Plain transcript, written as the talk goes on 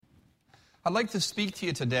I'd like to speak to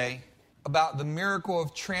you today about the miracle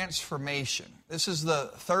of transformation. This is the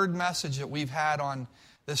third message that we've had on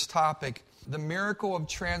this topic, the miracle of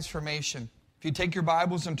transformation. If you take your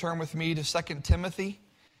Bibles and turn with me to 2 Timothy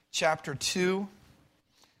chapter 2,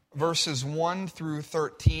 verses 1 through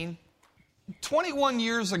 13. 21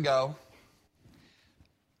 years ago,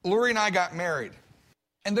 Lori and I got married.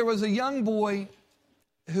 And there was a young boy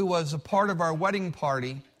who was a part of our wedding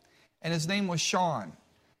party, and his name was Sean.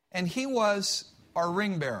 And he was our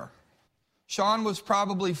ring bearer. Sean was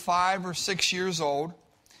probably 5 or 6 years old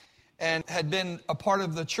and had been a part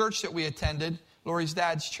of the church that we attended, Lori's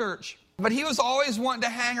dad's church. But he was always wanting to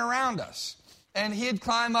hang around us. And he'd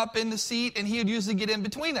climb up in the seat, and he would usually get in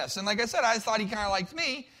between us. And like I said, I thought he kind of liked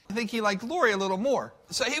me. I think he liked Lori a little more.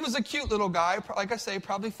 So he was a cute little guy, like I say,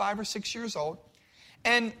 probably 5 or 6 years old.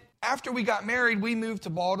 And after we got married, we moved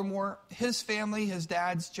to Baltimore. His family, his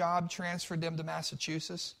dad's job, transferred them to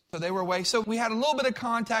Massachusetts. So they were away. So we had a little bit of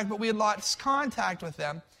contact, but we had lots of contact with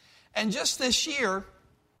them. And just this year,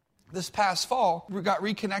 this past fall, we got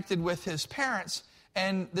reconnected with his parents.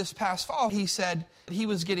 And this past fall, he said he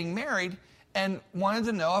was getting married and wanted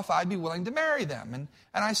to know if I'd be willing to marry them. And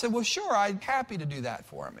I said, well, sure, I'd be happy to do that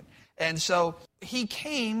for him. And so he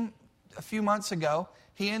came a few months ago.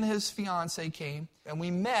 He and his fiance came, and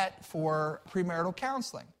we met for premarital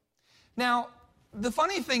counseling. Now, the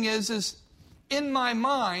funny thing is in my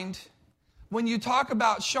mind, when you talk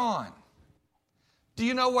about Sean, do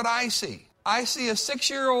you know what I see? I see a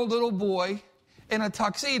 6-year-old little boy in a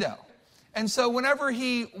tuxedo. And so whenever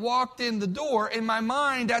he walked in the door, in my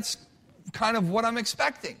mind, that's kind of what I'm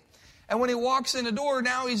expecting. And when he walks in the door,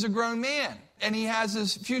 now he's a grown man. And he has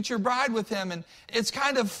his future bride with him. And it's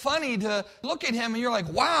kind of funny to look at him and you're like,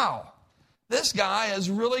 wow, this guy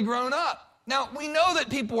has really grown up. Now, we know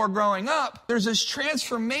that people are growing up. There's this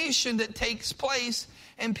transformation that takes place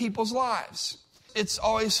in people's lives. It's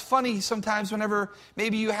always funny sometimes whenever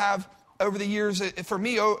maybe you have over the years, for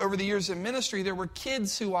me, over the years in ministry, there were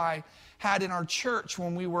kids who I had in our church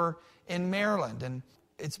when we were in Maryland. And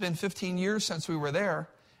it's been 15 years since we were there.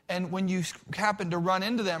 And when you happen to run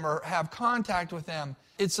into them or have contact with them,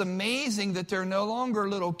 it's amazing that they're no longer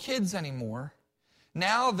little kids anymore.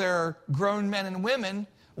 Now they're grown men and women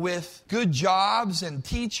with good jobs and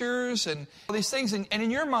teachers and all these things. And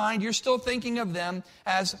in your mind, you're still thinking of them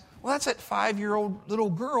as, well, that's that 5-year-old little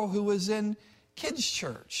girl who was in kids'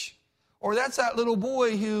 church. Or that's that little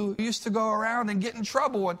boy who used to go around and get in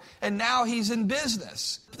trouble, and now he's in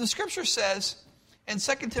business. The scripture says in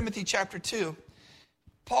 2 Timothy chapter 2,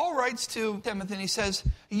 Paul writes to Timothy and he says,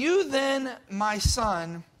 you then, my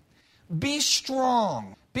son, be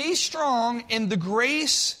strong. Be strong in the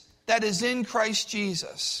grace that is in Christ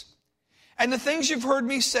Jesus. And the things you've heard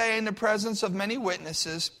me say in the presence of many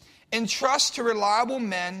witnesses, entrust to reliable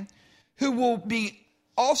men who will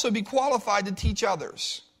also be qualified to teach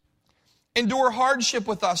others. Endure hardship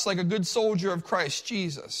with us like a good soldier of Christ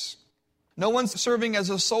Jesus. No one serving as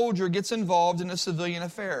a soldier gets involved in the civilian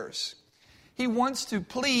affairs. He wants to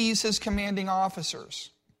please his commanding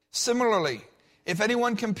officers. Similarly, if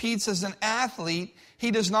anyone competes as an athlete,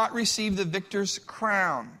 he does not receive the victor's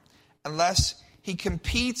crown unless he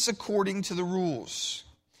competes according to the rules.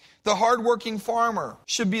 The hardworking farmer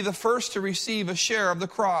should be the first to receive a share of the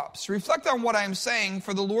crops. Reflect on what I am saying,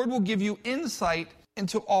 for the Lord will give you insight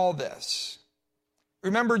into all this.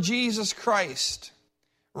 Remember Jesus Christ,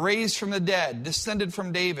 raised from the dead, descended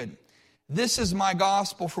from David. This is my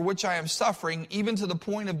gospel for which I am suffering, even to the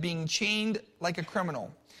point of being chained like a criminal.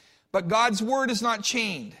 But God's word is not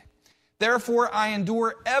chained. Therefore, I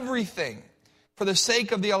endure everything for the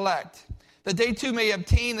sake of the elect, that they too may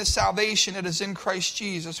obtain the salvation that is in Christ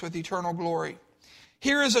Jesus with eternal glory.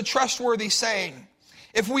 Here is a trustworthy saying.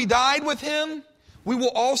 If we died with him, we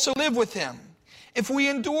will also live with him. If we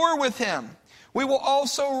endure with him, we will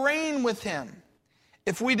also reign with him.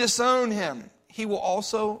 If we disown him, he will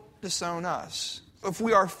also disown us. If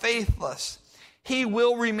we are faithless, he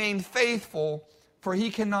will remain faithful, for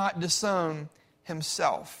he cannot disown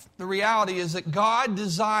himself. The reality is that God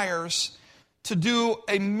desires to do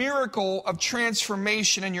a miracle of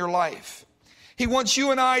transformation in your life. He wants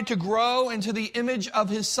you and I to grow into the image of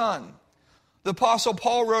his Son. The Apostle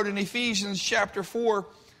Paul wrote in Ephesians chapter 4,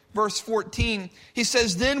 verse 14, he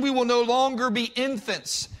says, then we will no longer be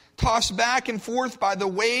infants, tossed back and forth by the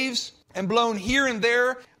waves and blown here and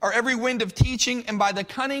there or every wind of teaching, and by the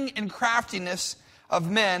cunning and craftiness of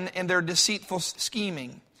men and their deceitful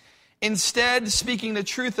scheming. Instead, speaking the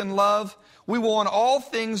truth in love, we will in all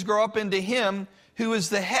things grow up into him who is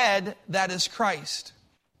the head, that is Christ.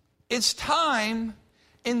 It's time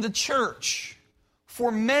in the church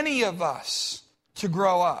for many of us to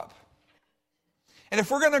grow up. And if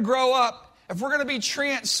we're going to grow up, if we're going to be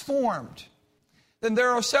transformed, then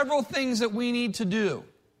there are several things that we need to do.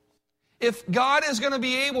 If God is going to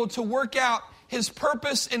be able to work out His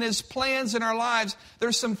purpose and His plans in our lives,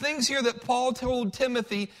 there's some things here that Paul told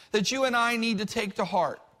Timothy that you and I need to take to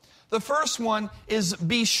heart. The first one is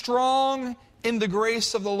be strong in the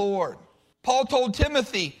grace of the Lord. Paul told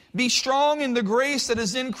Timothy, be strong in the grace that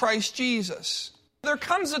is in Christ Jesus. There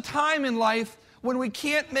comes a time in life when we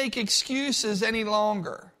can't make excuses any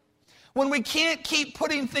longer. When we can't keep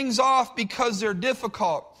putting things off because they're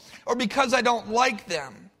difficult or because I don't like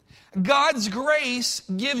them. God's grace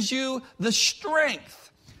gives you the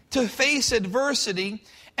strength to face adversity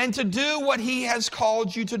and to do what He has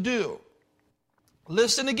called you to do.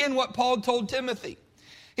 Listen again what Paul told Timothy.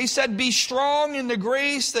 He said, be strong in the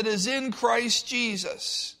grace that is in Christ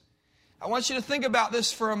Jesus. I want you to think about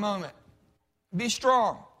this for a moment. Be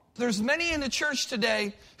strong. There's many in the church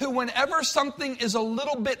today who whenever something is a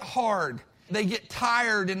little bit hard, they get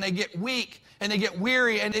tired and they get weak and they get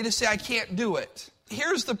weary and they just say, I can't do it.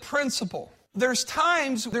 Here's the principle. There's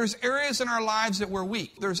areas in our lives that we're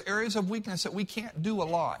weak. There's areas of weakness that we can't do a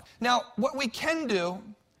lot. Now, what we can do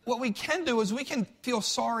is we can feel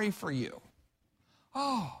sorry for you.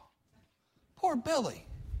 Oh, poor Billy.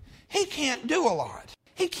 He can't do a lot.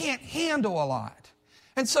 He can't handle a lot.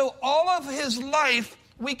 And so all of his life,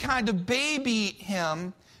 we kind of baby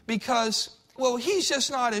him because, well, he's just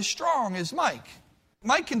not as strong as Mike.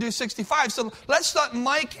 Mike can do 65, so let's let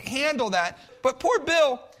Mike handle that. But poor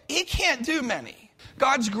Bill, he can't do many.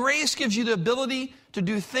 God's grace gives you the ability to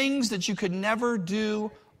do things that you could never do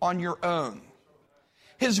on your own.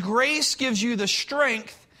 His grace gives you the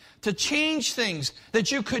strength to change things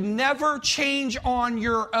that you could never change on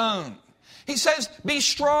your own. He says, be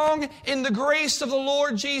strong in the grace of the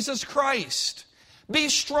Lord Jesus Christ. Be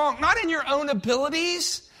strong, not in your own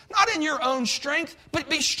abilities, not in your own strength, but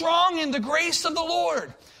be strong in the grace of the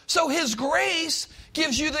Lord. So His grace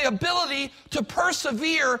gives you the ability to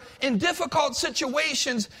persevere in difficult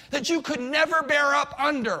situations that you could never bear up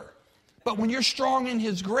under. But when you're strong in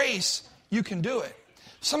His grace, you can do it.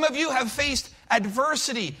 Some of you have faced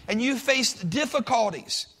adversity and you faced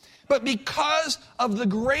difficulties. But because of the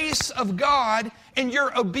grace of God and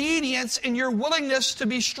your obedience and your willingness to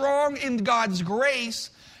be strong in God's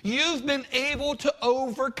grace, you've been able to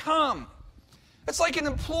overcome. It's like an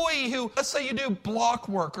employee who, let's say you do block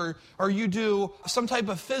work or you do some type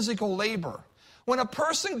of physical labor. When a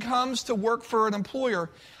person comes to work for an employer,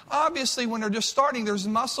 obviously when they're just starting, there's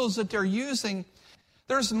muscles that they're using.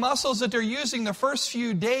 There's muscles that they're using the first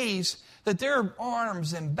few days that their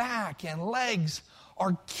arms and back and legs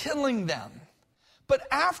are killing them. But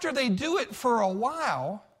after they do it for a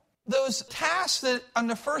while, those tasks that on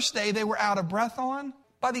the first day they were out of breath on,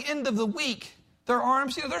 by the end of the week, their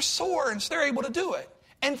arms, they're sore and they're able to do it.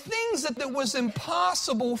 And things that was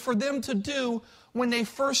impossible for them to do when they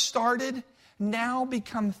first started now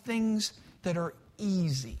become things that are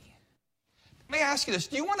easy. Let me ask you this.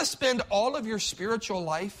 Do you want to spend all of your spiritual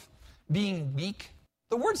life being weak?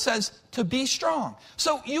 The Word says to be strong.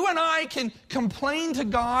 So you and I can complain to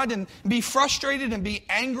God and be frustrated and be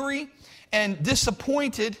angry and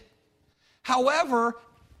disappointed. However,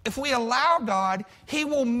 if we allow God, He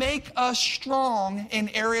will make us strong in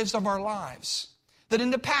areas of our lives that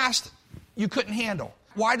in the past you couldn't handle.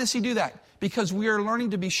 Why does He do that? Because we are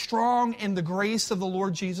learning to be strong in the grace of the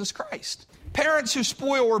Lord Jesus Christ. Parents who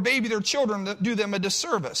spoil or baby their children do them a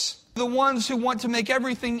disservice. The ones who want to make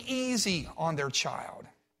everything easy on their child,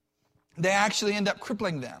 they actually end up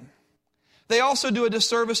crippling them. They also do a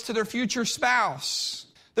disservice to their future spouse,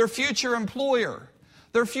 their future employer,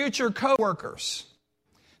 their future co-workers.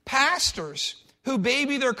 Pastors who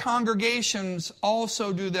baby their congregations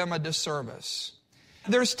also do them a disservice.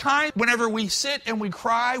 There's time whenever we sit and we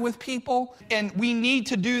cry with people, and we need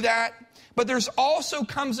to do that. But there's also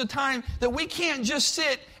comes a time that we can't just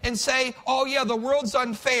sit and say, oh yeah, the world's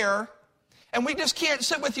unfair, and we just can't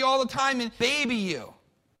sit with you all the time and baby you.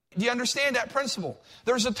 Do you understand that principle?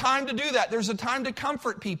 There's a time to do that. There's a time to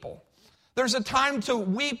comfort people. There's a time to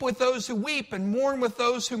weep with those who weep and mourn with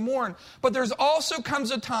those who mourn. But there's also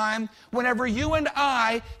comes a time whenever you and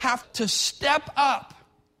I have to step up.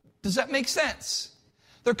 Does that make sense?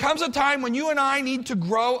 There comes a time when you and I need to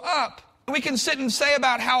grow up. We can sit and say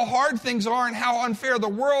about how hard things are and how unfair the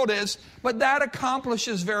world is, but that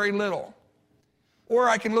accomplishes very little. Or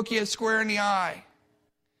I can look you square in the eye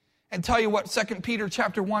and tell you what 2 Peter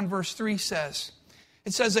chapter 1 verse 3 says.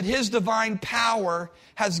 It says that His divine power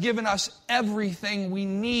has given us everything we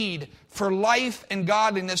need for life and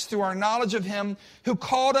godliness through our knowledge of Him who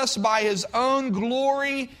called us by His own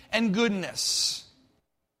glory and goodness.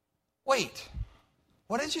 Wait,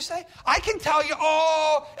 What did you say? I can tell you,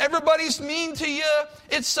 oh, everybody's mean to you.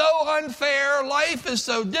 It's so unfair. Life is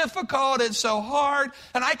so difficult. It's so hard.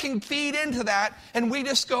 And I can feed into that. And we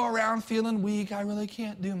just go around feeling weak. I really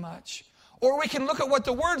can't do much. Or we can look at what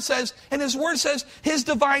the Word says. And His Word says His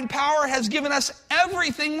divine power has given us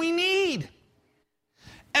everything we need.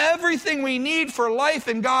 Everything we need for life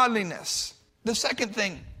and godliness. The second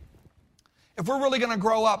thing, if we're really going to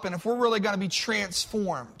grow up and if we're really going to be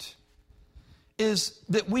transformed, is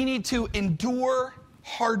that we need to endure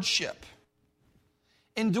hardship.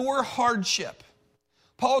 Endure hardship.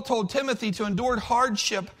 Paul told Timothy to endure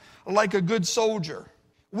hardship like a good soldier.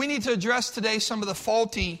 We need to address today some of the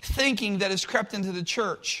faulty thinking that has crept into the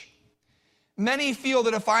church. Many feel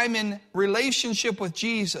that if I'm in relationship with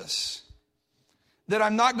Jesus, that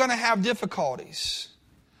I'm not going to have difficulties.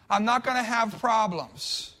 I'm not going to have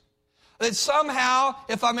problems. That somehow,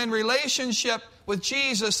 if I'm in relationship with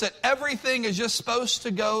Jesus, that everything is just supposed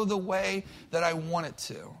to go the way that I want it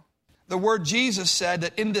to. The word Jesus said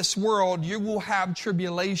that in this world you will have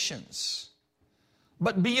tribulations.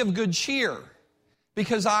 But be of good cheer,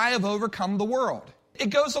 because I have overcome the world. It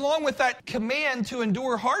goes along with that command to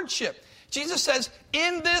endure hardship. Jesus says,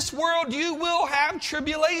 in this world you will have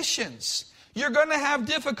tribulations. You're going to have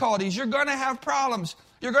difficulties. You're going to have problems.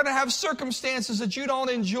 You're going to have circumstances that you don't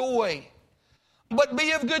enjoy. But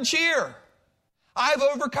be of good cheer. I've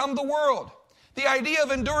overcome the world. The idea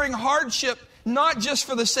of enduring hardship, not just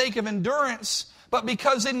for the sake of endurance, but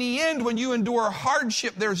because in the end, when you endure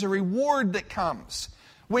hardship, there's a reward that comes.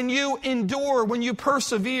 When you endure, when you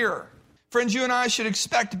persevere. Friends, you and I should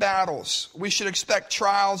expect battles. We should expect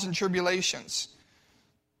trials and tribulations.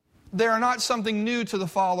 They are not something new to the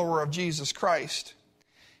follower of Jesus Christ.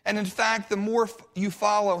 And in fact, the more you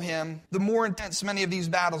follow Him, the more intense many of these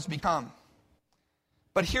battles become.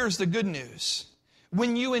 But here's the good news.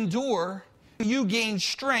 When you endure, you gain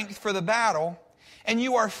strength for the battle, and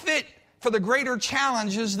you are fit for the greater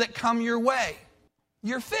challenges that come your way.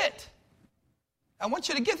 You're fit. I want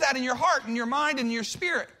you to get that in your heart, in your mind, and your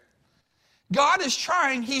spirit. God is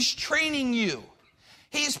trying. He's training you.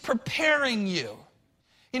 He's preparing you.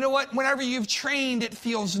 You know what? Whenever you've trained, it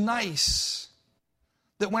feels nice.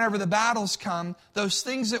 That whenever the battles come, those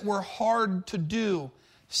things that were hard to do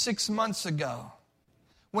 6 months ago,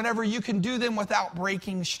 whenever you can do them without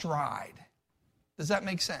breaking stride. Does that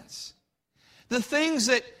make sense? The things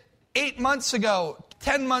that 8 months ago,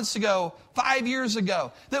 10 months ago, 5 years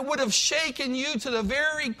ago, that would have shaken you to the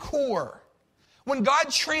very core. When God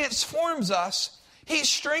transforms us, He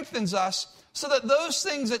strengthens us so that those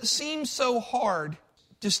things that seem so hard,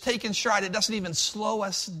 just take in stride, it doesn't even slow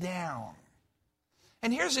us down.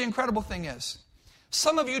 And here's the incredible thing is,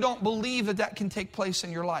 some of you don't believe that that can take place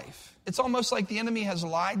in your life. It's almost like the enemy has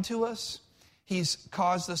lied to us. He's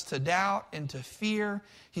caused us to doubt and to fear.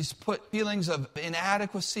 He's put feelings of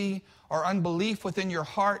inadequacy or unbelief within your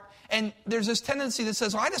heart. And there's this tendency that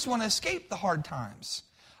says, well, I just want to escape the hard times.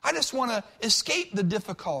 I just want to escape the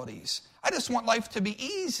difficulties. I just want life to be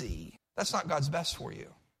easy. That's not God's best for you.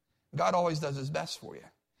 God always does His best for you.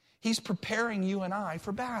 He's preparing you and I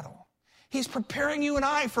for battle. He's preparing you and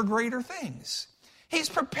I for greater things. He's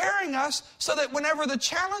preparing us so that whenever the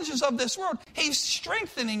challenges of this world, He's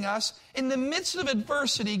strengthening us in the midst of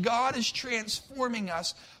adversity. God is transforming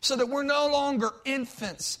us so that we're no longer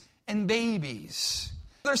infants and babies.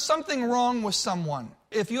 There's something wrong with someone.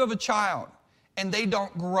 If you have a child and they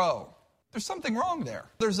don't grow, there's something wrong there.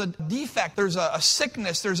 There's a defect, there's a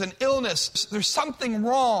sickness, there's an illness. There's something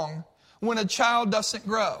wrong when a child doesn't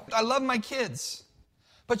grow. I love my kids.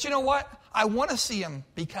 But you know what? I want to see them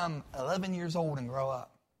become 11 years old and grow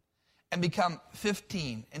up. And become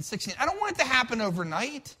 15 and 16. I don't want it to happen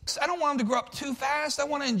overnight. I don't want them to grow up too fast. I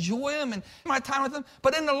want to enjoy them and my time with them.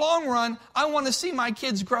 But in the long run, I want to see my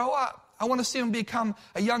kids grow up. I want to see them become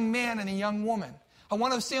a young man and a young woman. I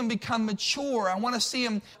want to see them become mature. I want to see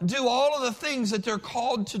them do all of the things that they're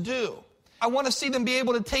called to do. I want to see them be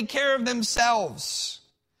able to take care of themselves.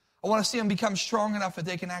 I want to see them become strong enough that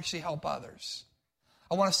they can actually help others.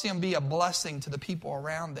 I want to see them be a blessing to the people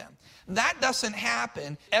around them. That doesn't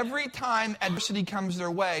happen. Every time adversity comes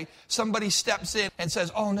their way, somebody steps in and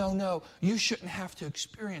says, oh, no, you shouldn't have to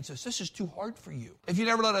experience this. This is too hard for you. If you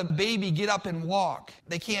never let a baby get up and walk,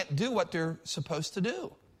 they can't do what they're supposed to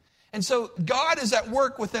do. And so God is at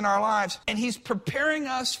work within our lives, and He's preparing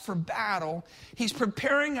us for battle. He's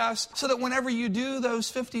preparing us so that whenever you do those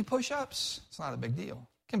 50 push-ups, it's not a big deal.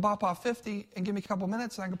 I can pop off 50 and give me a couple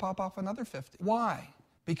minutes, and I can pop off another 50. Why?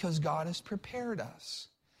 Because God has prepared us.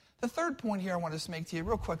 The third point here I want to make to you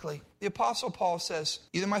real quickly. The Apostle Paul says,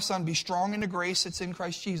 either my son, be strong in the grace that's in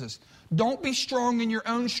Christ Jesus. Don't be strong in your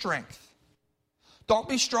own strength. Don't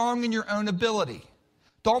be strong in your own ability.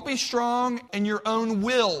 Don't be strong in your own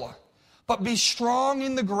will, but be strong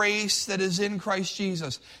in the grace that is in Christ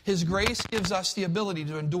Jesus. His grace gives us the ability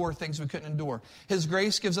to endure things we couldn't endure. His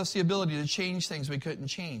grace gives us the ability to change things we couldn't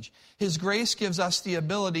change. His grace gives us the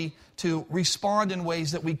ability to respond in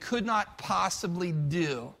ways that we could not possibly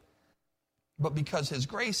do. But because His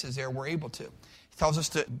grace is there, we're able to. He tells us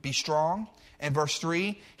to be strong. In verse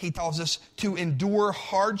 3, He tells us to endure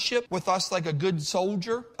hardship with us like a good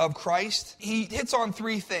soldier of Christ. He hits on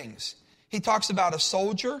three things. He talks about a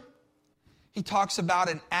soldier. He talks about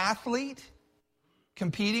an athlete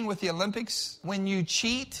competing with the Olympics. When you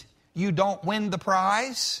cheat, you don't win the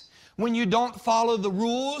prize. When you don't follow the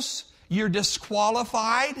rules, you're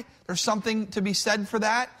disqualified. There's something to be said for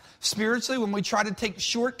that. Spiritually, when we try to take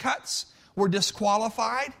shortcuts, we're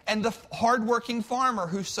disqualified. And the hardworking farmer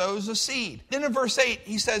who sows a seed. Then in verse 8,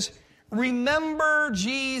 he says, remember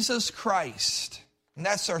Jesus Christ. And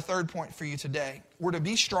that's our third point for you today. We're to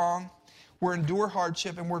be strong, we're to endure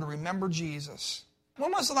hardship, and we're to remember Jesus.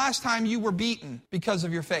 When was the last time you were beaten because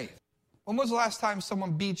of your faith? When was the last time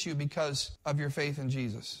someone beat you because of your faith in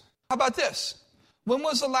Jesus? How about this? When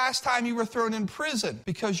was the last time you were thrown in prison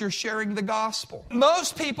because you're sharing the gospel?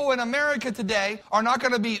 Most people in America today are not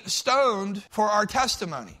going to be stoned for our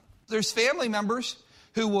testimony. There's family members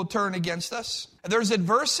who will turn against us. There's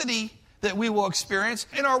adversity that we will experience.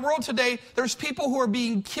 In our world today, there's people who are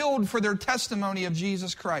being killed for their testimony of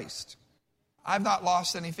Jesus Christ. I've not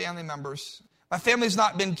lost any family members. My family's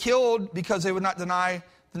not been killed because they would not deny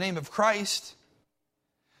the name of Christ.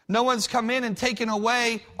 No one's come in and taken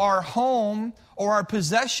away our home or our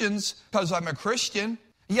possessions because I'm a Christian.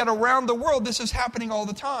 Yet around the world, this is happening all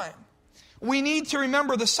the time. We need to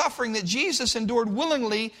remember the suffering that Jesus endured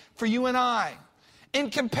willingly for you and I. In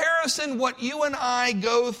comparison, what you and I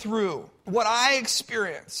go through, what I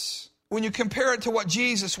experience, when you compare it to what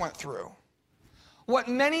Jesus went through, what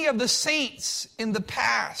many of the saints in the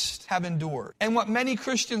past have endured, and what many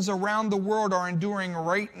Christians around the world are enduring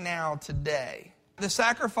right now today, the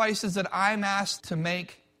sacrifices that I'm asked to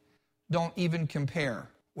make don't even compare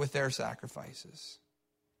with their sacrifices.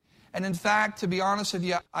 And in fact, to be honest with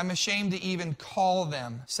you, I'm ashamed to even call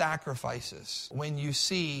them sacrifices when you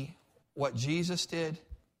see what Jesus did,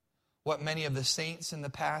 what many of the saints in the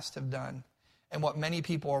past have done, and what many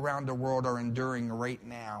people around the world are enduring right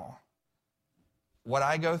now. What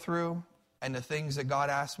I go through and the things that God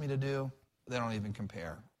asked me to do, they don't even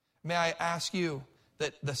compare. May I ask you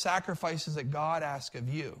that the sacrifices that God asks of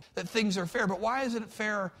you, that things are fair, but why isn't it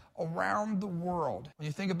fair around the world? When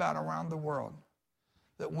you think about around the world,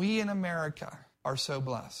 that we in America are so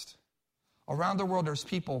blessed. Around the world, there's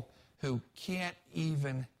people who can't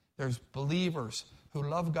even, there's believers who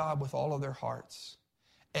love God with all of their hearts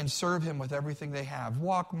and serve Him with everything they have,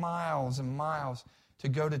 walk miles and miles to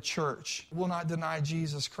go to church, will not deny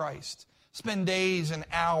Jesus Christ, spend days and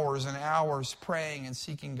hours praying and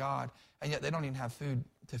seeking God, and yet they don't even have food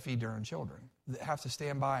to feed their own children. They have to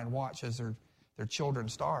stand by and watch as their children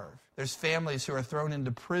starve. There's families who are thrown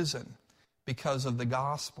into prison because of the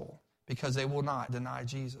gospel, because they will not deny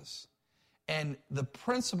Jesus. And the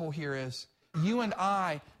principle here is, you and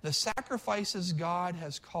I, the sacrifices God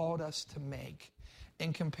has called us to make,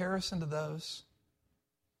 in comparison to those,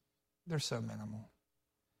 they're so minimal.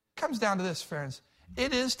 It comes down to this, friends.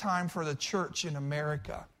 It is time for the church in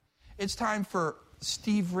America. It's time for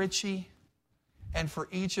Steve Ritchie and for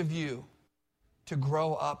each of you to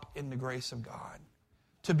grow up in the grace of God,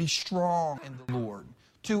 to be strong in the Lord,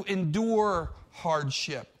 to endure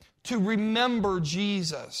hardship, to remember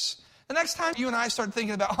Jesus. The next time you and I start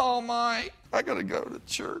thinking about, I got to go to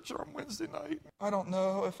church on Wednesday night. I don't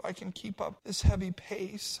know if I can keep up this heavy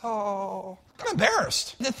pace. I'm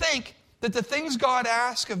embarrassed to think that the things God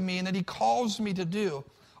asks of me and that He calls me to do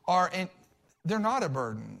they're not a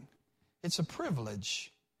burden. It's a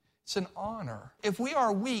privilege. It's an honor. If we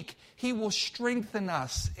are weak, He will strengthen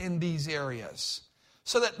us in these areas.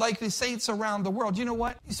 So that like the saints around the world, you know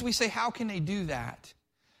what? We say, how can they do that?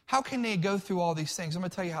 How can they go through all these things? I'm going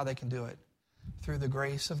to tell you how they can do it. Through the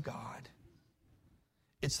grace of God.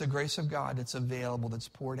 It's the grace of God that's available, that's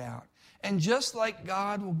poured out. And just like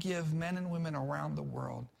God will give men and women around the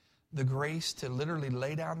world the grace to literally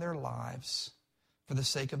lay down their lives for the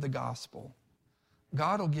sake of the gospel,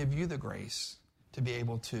 God will give you the grace to be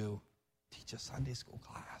able to teach a Sunday school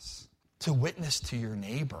class, to witness to your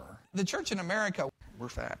neighbor. The church in America, we're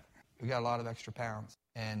fat. We got a lot of extra pounds,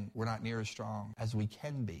 and we're not near as strong as we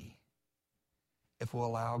can be if we'll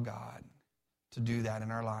allow God to do that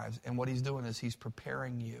in our lives. And what He's doing is He's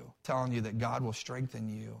preparing you, telling you that God will strengthen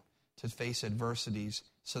you to face adversities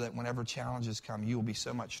so that whenever challenges come, you will be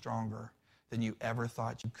so much stronger than you ever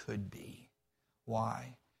thought you could be.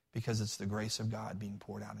 Why? Because it's the grace of God being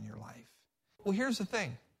poured out in your life. Well, here's the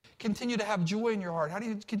thing. Continue to have joy in your heart. How do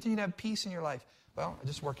you continue to have peace in your life? Well, I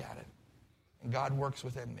just work at it. And God works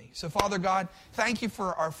within me. So, Father God, thank you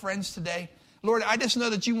for our friends today. Lord, I just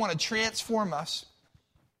know that you want to transform us.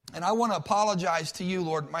 And I want to apologize to you,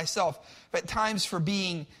 Lord, myself, at times for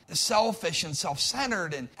being selfish and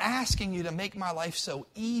self-centered and asking you to make my life so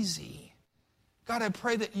easy. God, I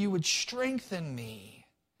pray that you would strengthen me.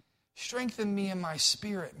 Strengthen me in my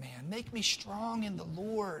spirit, man. Make me strong in the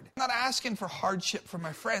Lord. I'm not asking for hardship for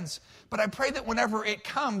my friends, but I pray that whenever it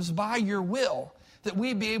comes by your will, that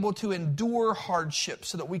we be able to endure hardship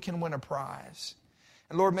so that we can win a prize.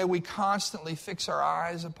 And Lord, may we constantly fix our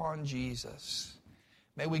eyes upon Jesus.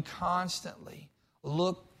 May we constantly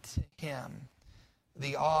look to him,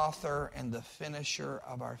 the author and the finisher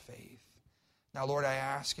of our faith. Now, Lord, I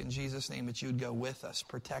ask in Jesus' name that you would go with us,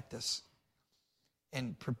 protect us,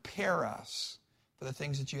 and prepare us for the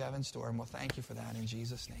things that you have in store. And we'll thank you for that in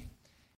Jesus' name.